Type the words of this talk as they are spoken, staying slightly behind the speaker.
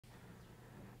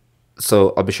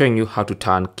So I'll be showing you how to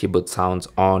turn keyboard sounds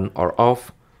on or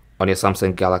off on your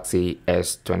Samsung Galaxy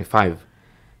S25.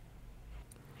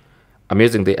 I'm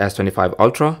using the S25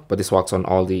 Ultra, but this works on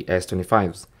all the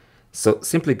S25s. So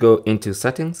simply go into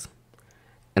settings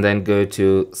and then go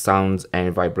to sounds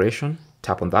and vibration,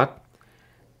 tap on that.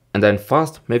 And then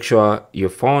first make sure your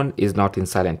phone is not in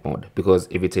silent mode, because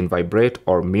if it's in vibrate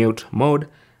or mute mode,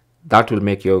 that will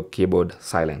make your keyboard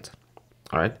silent.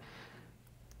 All right.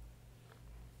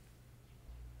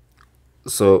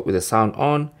 So with the sound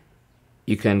on,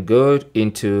 you can go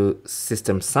into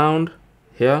system sound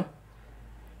here,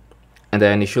 and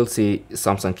then you should see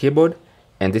Samsung keyboard,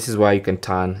 and this is where you can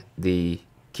turn the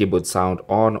keyboard sound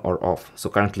on or off.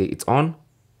 So currently it's on,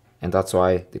 and that's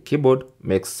why the keyboard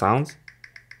makes sounds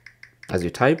as you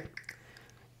type.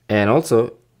 And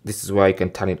also this is why you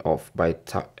can turn it off by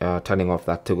turning off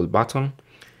that toggle button,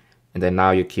 and then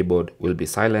now your keyboard will be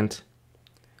silent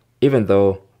even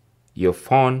though your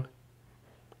phone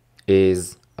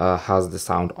has the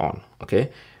sound on.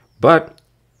 Okay, but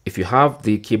if you have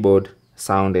the keyboard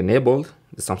sound enabled,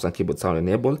 the Samsung keyboard sound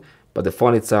enabled, but the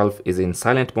phone itself is in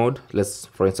silent mode, let's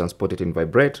for instance put it in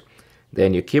vibrate,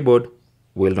 then your keyboard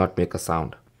will not make a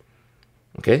sound.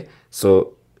 Okay,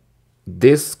 so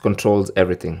this controls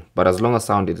everything, but as long as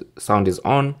sound is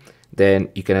on, then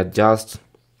you can adjust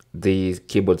the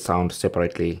keyboard sound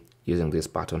separately using this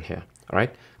button here. All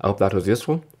right, I hope that was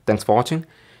useful. Thanks for watching.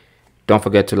 Don't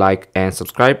forget to like and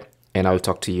subscribe, and I will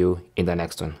talk to you in the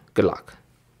next one. Good luck.